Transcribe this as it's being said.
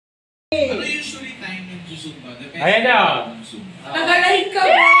Ano usually time ng Zumba? Ayan na! Nagalahin ka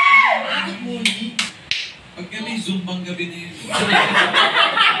ba? Good morning. Pagka may Zumbang gabi na yun.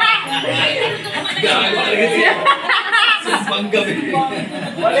 Zumbang gabi.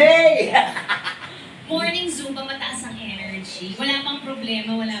 Wali! Morning Zumba, mataas ang energy. Wala pang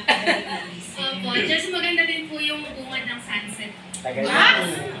problema, wala pang nag-iisip. Opo, just maganda din po yung bungad ng sunset.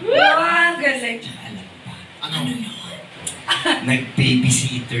 Wow, galing. Ano yun?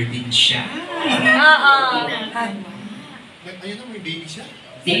 Nag-babysitter din siya. Oo. Ayun na, may baby siya.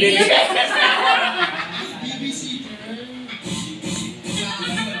 Babysitter.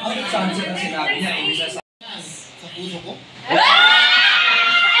 Ano sunset ang sinabi niya? Ibig Sa puso ko?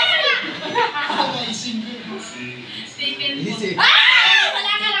 Taken po.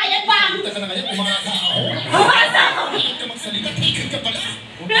 Wala ka na yan pa! Punta ka na ngayon, umakaka ako. Bakit ka magsalita? Tigil ka pala.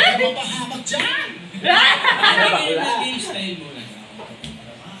 Huwag ka mapahamak dyan. Style mo lang.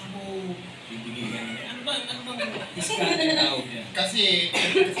 Ano ba discarding tawag yan? Kasi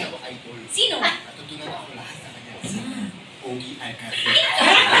ako idol. Sino? Natutunan ako lahat sa kanya. Ogie Alcarte.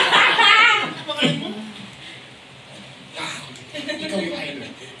 Ikaw yung idol.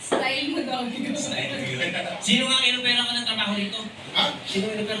 Style mo daw. Sino nga inopera ko ng trabaho dito? Ha? Sino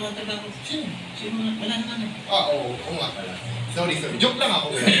inopera ko ng trabaho? Sino? Sino nga? Wala naman. Oo nga pala. Sorry. Joke lang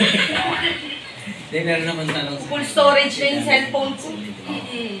ako. Hindi, meron naman tanong. Full storage na yung cellphone ko.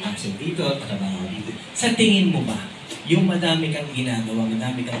 Absent dito, trabaho dito. Sa tingin mo ba, yung madami kang ginagawa,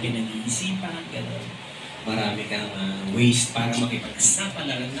 madami kang pinag-iisipan, gano'n, marami kang ways para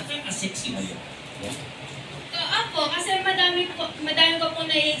makipagsapalaran, nakaka-sexy ba yun? Ako, kasi madami ko po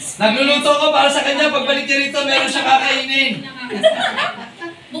na-experience. Nagluluto ko para sa kanya. Pagbalik niya rito, meron siya kakainin.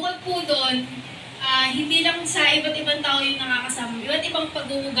 Bukod po doon, hindi lang sa iba't ibang tao yung nakakasama. Iba't ibang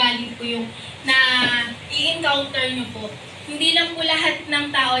pag-uugali po yung na i-encounter nyo po. Hindi lang po lahat ng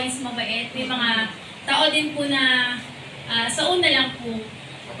tao is mabait. May mga tao din po na sa una lang po.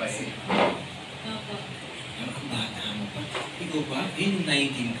 Mabait. Opo. Pero ang bata mo pa. Ikaw ba? Yung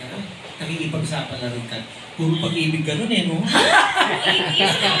 19 ka, nakikipagsapalaran ka. Puro pag-ibig ka nun no?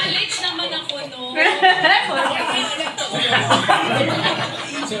 Is college naman ako, no?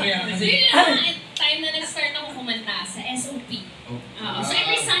 Sorry kasi... Yun lang ang time na nag-start ako kumanta sa SOP. So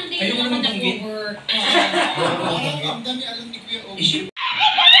every Sunday Ayun naman naman banggit. nag-work. Ang dami alam ni Kuya Ogie. Issue?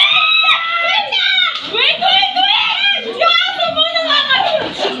 Wait! Yung aso mo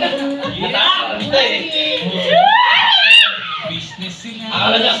Business sila.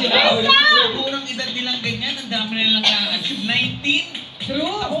 Akala niya sinabi. Sigurang edad nilang ganyan, ang dami nilang na-achieve. 19?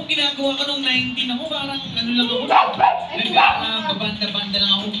 True. Ako ginagawa ko nung 19 ako, parang ano lang ako. Nagkakabanda-banda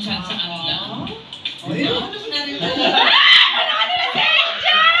lang ako kung saan-saan lang.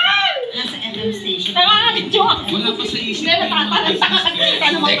 Nasa FM station. Nakakadjoke! Wala pa sa isip. Pero tatalanta ka kakita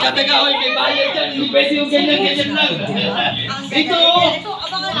naman. Teka, hoy, may bayad dyan. Yung pwede yung ganyan lang. Ito! Ito,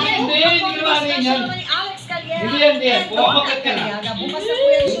 abangan niyo. Hindi nagaling yan. Hindi yan. Pumapakat ka na. Bukas na po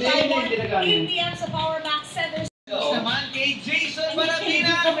yan sa Hindi nagaling. PM sa Power Max Center. Naman kay Jason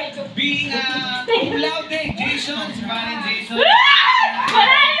Baratina, being cum laude. Jason, si Parin Jason.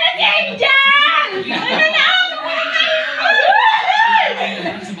 Wala na si Angel! Ano na ako?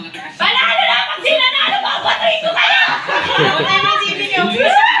 Wala na lang! Pag di nanalo, papatay ko kayo! Wala na si Angel!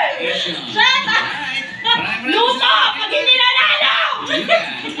 Shut up! Luto! Pag hindi nanalo!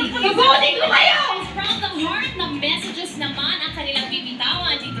 Sugutin ko kayo! From the heart ng messages naman ang kanilang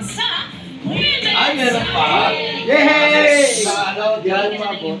bibitawan dito sa Ay, meron pa. Yay! Ano, diyan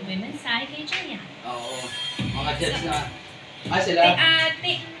mabot. May mensahe kay Chaya. Oo. Mga jets na. Sila?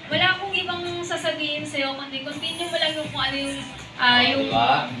 Wala akong ibang sasabihin sa'yo, kundi continue mo lang yung kung ano yung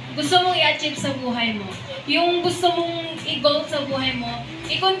gusto mong i-achieve sa buhay mo. Yung gusto mong i-goal sa buhay mo,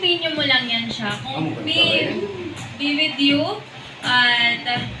 i-continue mo lang yan siya. Kung be with you, at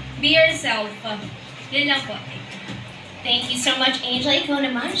be yourself. Yan lang po. Thank you so much, Angel. Ikaw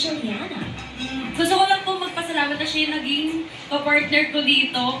naman, Juliana. Gusto ko lang po magpasalamat na siya yung naging ka-partner ko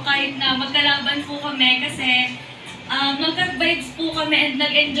dito kahit na magkalaban po kami kasi magka-vibes po kami and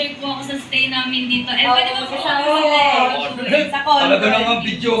nag-enjoy po ako sa stay namin dito. And pwede ba po ako Sa call. Talaga lang ang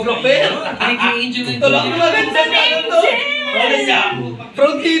videographer. Thank you, Angel. Ito lang naman. Ganda na ito. Ano niya?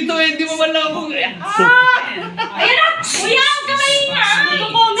 From dito, hindi mo man lang akong... Ayan na! Kuya, ang kamay niya!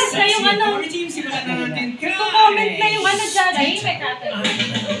 Nagko-comment na yung ano. Nagko-comment na yung ano dyan. Ay, may natin.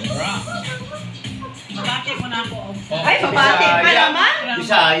 Babati ko na ako. Ay, babati pa naman?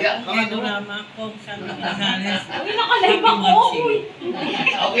 Bisaya. Mga drama ko sa Nagales. Uy, nakalive ako. Uy.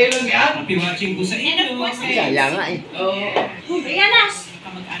 Okay lang yan. Happy watching ko sa And of inyo. course, Bisaya nga eh. Ayan na!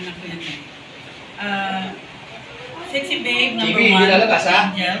 Kamag-anak ko yan. Sexy babe, Chibi, hindi lalabas,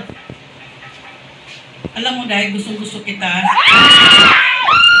 ha? Angel. Alam mo dahil gustong-gusto kita.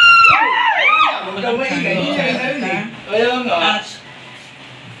 Ayaw nga. At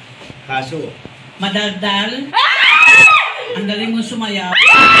Kaso. madaldal. Ang galing mo sumayaw.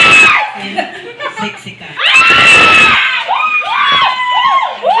 Sexy ka.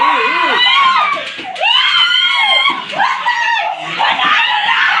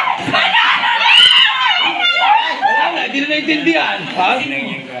 Hindi na naintindihan. Ha?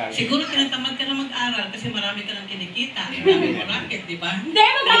 Siguro tinatamad ka na mag-aral kasi marami ka nang kinikita. Marami mo racket, di ba? Hindi,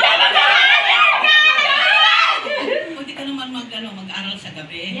 mag-aaral! Pwede ka naman mag-aral sa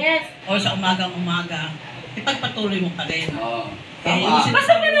gabi. Yes. O sa umagang-umaga. Ipagpatuloy mo pa rin. Oo. Kaya Tama. yung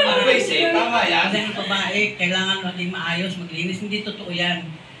sinasabi mo, Tama yan. kasi ang babae, kailangan maging maayos, maglinis. Hindi totoo yan.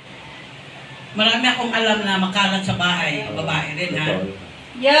 Marami akong alam na makalat sa bahay. Babae rin, ha?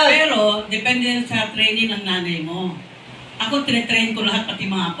 Yes. Pero, depende yan sa training ng nanay mo. Ako, tinitrain ko lahat, pati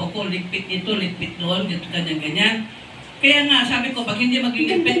mga apo ko, ligpit nito, ligpit doon, ganyan-ganyan. Kaya nga, sabi ko, pag hindi maging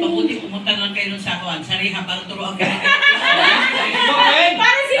ligpit, mabuti pumunta lang kayo sa kawan, sa rehab, para turuan kayo.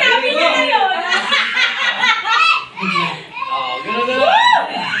 Parang sinabi niya na yun. Oo, gano'n na.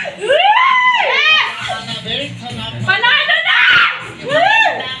 Panalo na!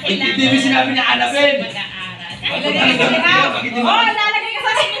 Hindi mo sinabi niya hanapin. Oo, lalagay ka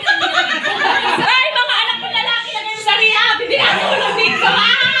sa akin. Ay, mga anak ko lalaki na ngayon sa rehab. Hindi na ako tulog dito sa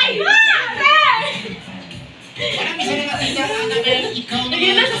bahay. Parang isa na nakita, Annabelle, ikaw naman.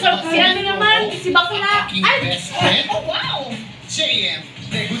 Sige na, si ano naman, si Bakla. Aking Ay, best friend. Oh, wow! JM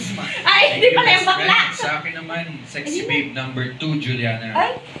de Guzman. ay, hindi pala yung bakla. Sa akin naman, sexy babe number 2, Juliana.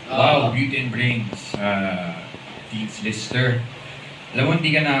 Ay. Wow, beauty and brains. Deeds Lister. Alam mo,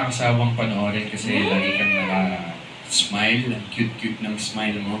 hindi ka nakakasawang panoorin kasi lagi kang naka-smile. Ang cute-cute ng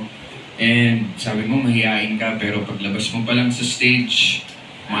smile mo. And sabi mo, mahihain ka, pero paglabas mo pa lang sa stage,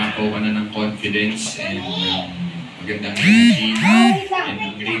 makapo ka na ng confidence and magandang energy and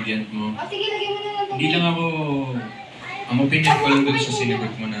ang gradient mo. Hindi lang ako, ang opinion ko lang dun sa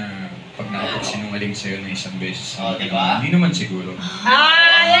sinagot mo na pag nakapagsinungaling sa'yo na isang beses, hindi naman siguro.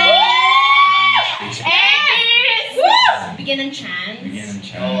 Bigyan ng chance. Bigyan ng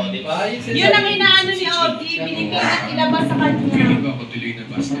chance. Oo, di ba? Yun ang inaano ni Audie, binipilit ilabas sa kanya. Feeling ko ako tuloy na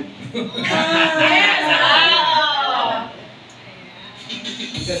basketball. Yes!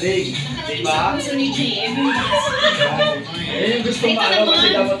 Galing. Di ba? Gusto ni JM. Eh, yung gusto mo alam kasi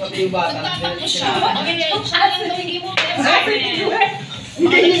dapat pati yung bata. Magtatakbo siya. Hindi mo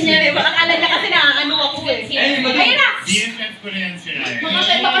Hindi niya, baka akala niya kasi nakakano ako eh. Ayun na! BFF ko na yan si Ryan. Mga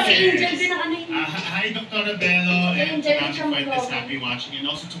kaya baka si Angel din ang ano yun. Hi, Dr. Bello, and to Angel, Mami siyang Fuentes, mag-vlog. happy watching, and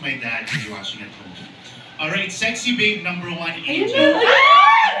also to my dad who's watching at home. Alright, sexy babe number 1, Ayun Angel. na!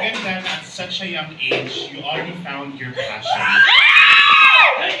 Ganda, at such a young age, you already found your passion.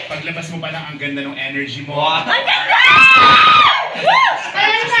 Paglabas mo pa lang, ang ganda ng energy mo. Ang ganda!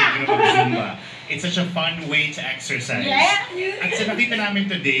 Ayun na! Sige na mag-Zumba. It's such a fun way to exercise. Yeah. At sa nakita namin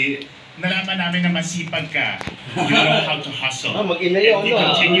today, nalaman namin na masipag ka. You know how to hustle. Ah, mag-inay If you ako,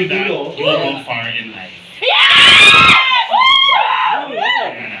 continue that, dulo. you will go far in life.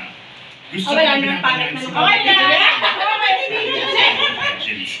 Gusto Okay, ko ano yung pangit na binabangaan Okay sa na!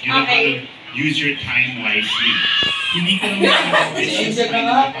 questions. You know how to use your time wisely. Hindi ka naman ambitious Angel na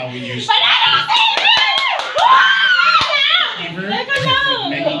nga. with your Panalo ka sa achiever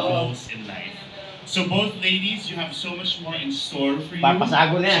with many goals in life. So both ladies, you have so much more in store for you.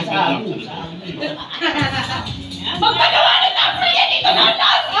 Papasago na yan So sa good luck ako. to the both. Magpagawa na tayo niya dito na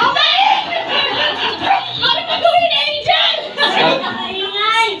lang! Okay! Ano pa gawin ni Angel?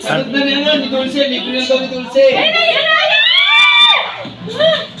 Ingay! Sagot na rin yan, ni Dulce. Libre na daw ni Dulce. Ayun na, yun na,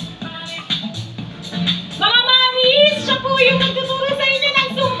 mga mamis, siya po yung magtuturo sa inyo ng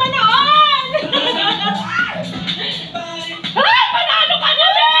Zumba noon! Ay, panalo ka na,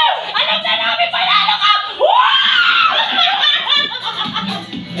 Mel! Alam na namin, panalo ka! Wow!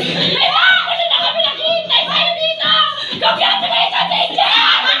 Ay, ako na kami naghihintay tayo dito! Congratulations,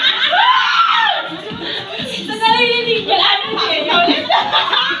 Angel! Sandali yun, Angel. Ano ba? Ikaw ulit.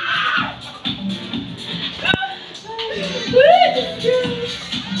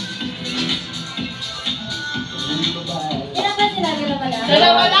 Ilan ba sila?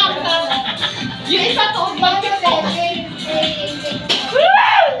 Dalawa lang. Yung isa tuog bakit ko?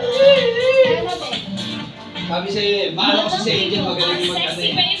 Sabi si, maano kasi si Angel, magaling yung mag-ano Sexy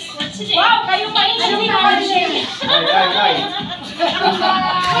eh. babes for today. Wow, kayo pa rin. Ano Ano ba? Ay.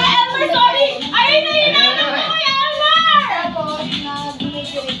 Kuya Elmer, sorry! Ayun na yun! Ano ko, Kuya Elmer?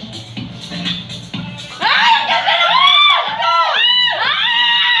 Ay! Ang ganda naman!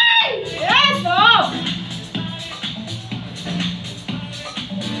 Ay! Yes! Oh!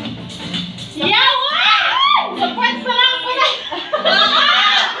 Yeah! Wow!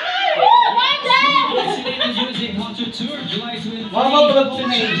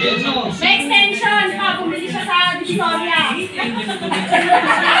 na angel, no? May extension! Pa, bumili siya sa Victoria.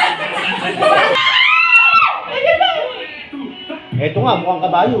 Ito nga, mukhang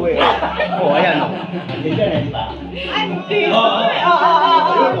kabayo eh. Oh, ayan. Andyan dyan eh, di ba? Ay, hindi. Oo.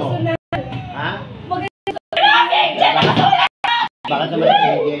 Ha? Bakit naman si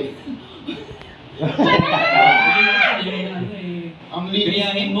Angel? Ang linis.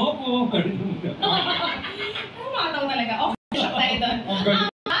 Gayahin mo ko. Kumataw talaga. Okay, shot tayo doon. Ang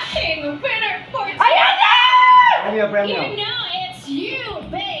galing. Ating winner for Ayan na! Premio, premio. Here now, it's you,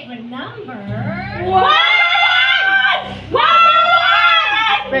 babe. Number... One!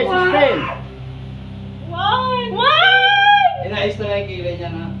 Space, space. One! Inayos na nga yung kilay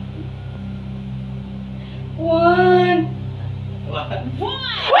niya na. One!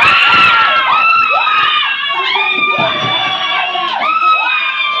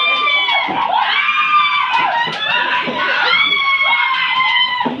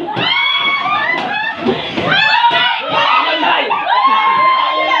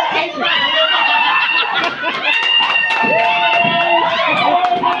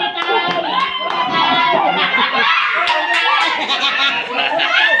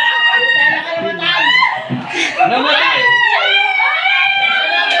 Namatay!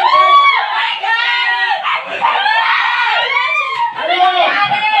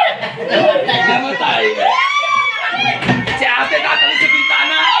 Namatay! Si ate tatali sa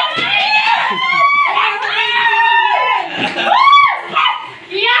bintana!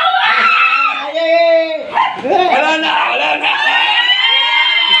 Wala na! Wala na!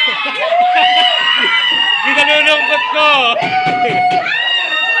 Ginanunungkot ko!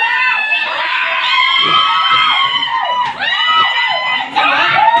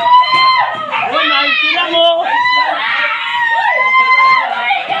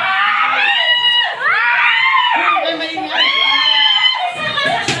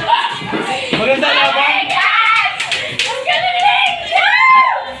 Maganda laban!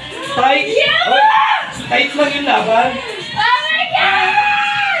 Tight! Oh, tight lang yung laban! Oh my God!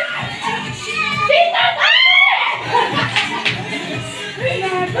 Tita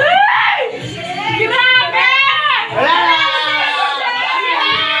Grabe! Wala na!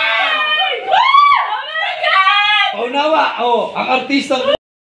 Oh my God! Paunawa! Oh, ang artista